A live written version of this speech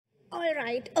All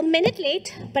right, a minute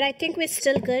late, but I think we're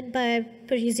still good by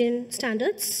Parisian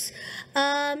standards.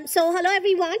 Hello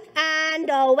everyone, and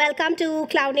welcome to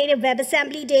Cloud Native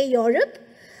WebAssembly Day Europe.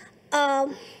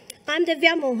 Um, I'm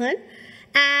Divya Mohan,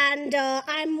 and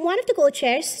I'm one of the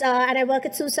co-chairs, and I work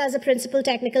at SUSE as a principal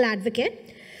technical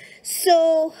advocate.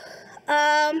 So,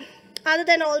 um, other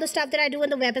than all the stuff that I do in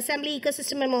the WebAssembly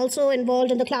ecosystem, I'm also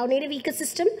involved in the cloud native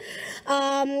ecosystem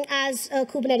as a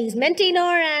Kubernetes maintainer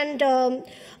and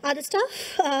other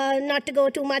stuff. Not to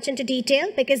go too much into detail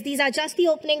because these are just the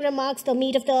opening remarks. The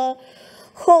meat of the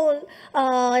whole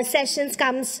sessions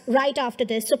comes right after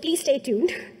this. So please stay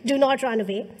tuned. Do not run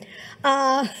away.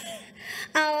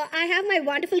 I have my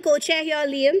wonderful co-chair here,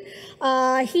 Liam.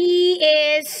 He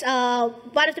is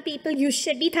one of the people you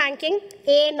should be thanking,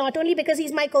 not only because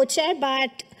he's my co-chair,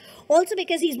 but also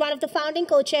because he's one of the founding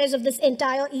co-chairs of this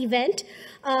entire event.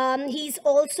 He's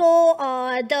also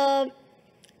the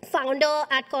founder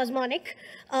at Cosmonic.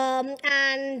 According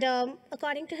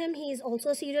to him, he's also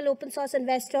a serial open source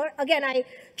investor. Again, I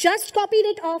just copied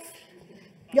it off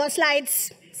your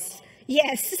slides.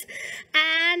 Yes,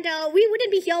 and we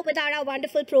wouldn't be here without our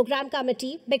wonderful program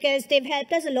committee because they've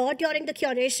helped us a lot during the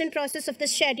curation process of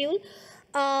this schedule.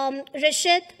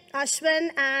 Rishit,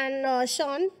 Ashwin, and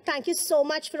Sean, thank you so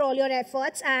much for all your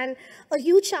efforts, and a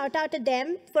huge shout out to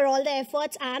them for all the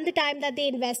efforts and the time that they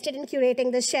invested in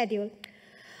curating this schedule.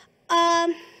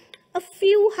 A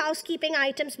few housekeeping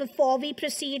items before we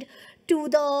proceed to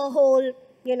the whole,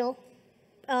 to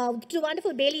the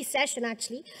wonderful Bailey session,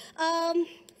 actually.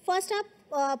 First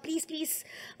up, please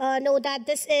know that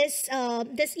this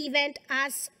event,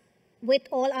 as with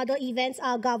all other events,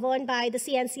 are governed by the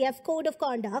CNCF Code of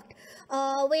Conduct,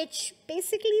 which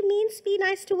basically means be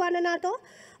nice to one another.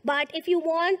 But if you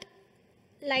want,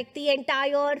 like, the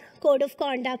entire Code of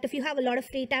Conduct, if you have a lot of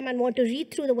free time and want to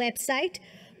read through the website,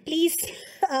 please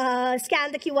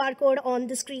scan the QR code on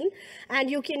the screen, and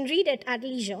you can read it at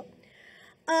leisure.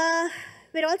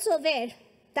 We're also aware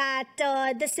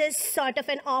that this is sort of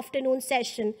an afternoon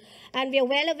session, and we are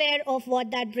well aware of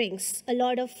what that brings. A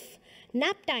lot of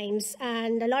nap times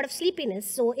and a lot of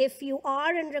sleepiness. So if you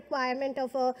are in requirement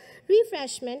of a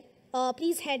refreshment,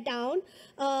 please head down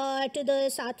to the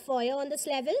South Foyer on this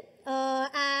level.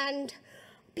 And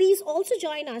please also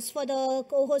join us for the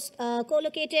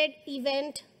co-located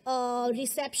event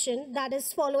reception that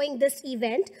is following this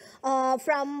event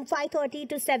from 5:30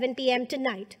 to 7 p.m.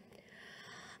 tonight.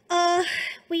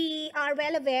 We are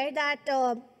well aware that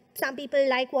some people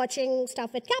like watching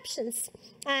stuff with captions,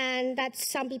 and that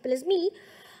some people is me.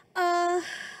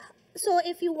 So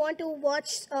if you want to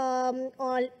watch,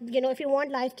 or if you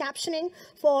want live captioning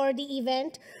for the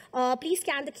event, please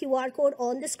scan the QR code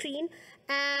on the screen,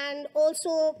 and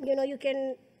also you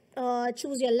can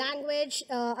choose your language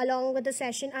along with the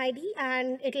session ID,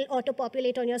 and it'll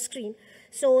auto-populate on your screen.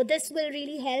 So this will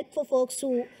really help for folks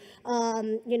who,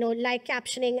 like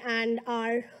captioning and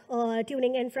are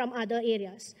tuning in from other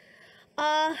areas.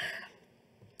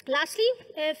 Lastly,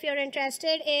 if you're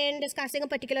interested in discussing a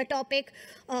particular topic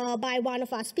by one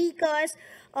of our speakers,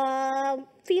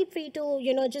 feel free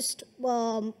to, just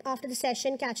after the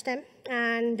session, catch them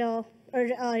and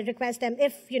request them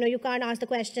if, you can't ask the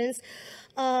questions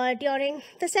during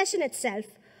the session itself.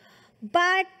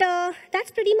 But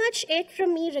that's pretty much it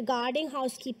from me regarding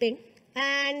housekeeping.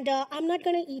 And I'm not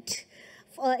going to eat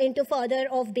into further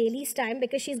of Bailey's time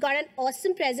because she's got an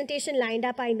awesome presentation lined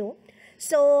up, I know.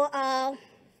 So,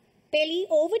 Bailey,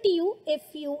 over to you if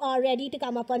you are ready to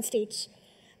come up on stage.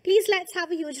 Please let's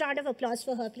have a huge round of applause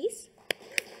for her, please.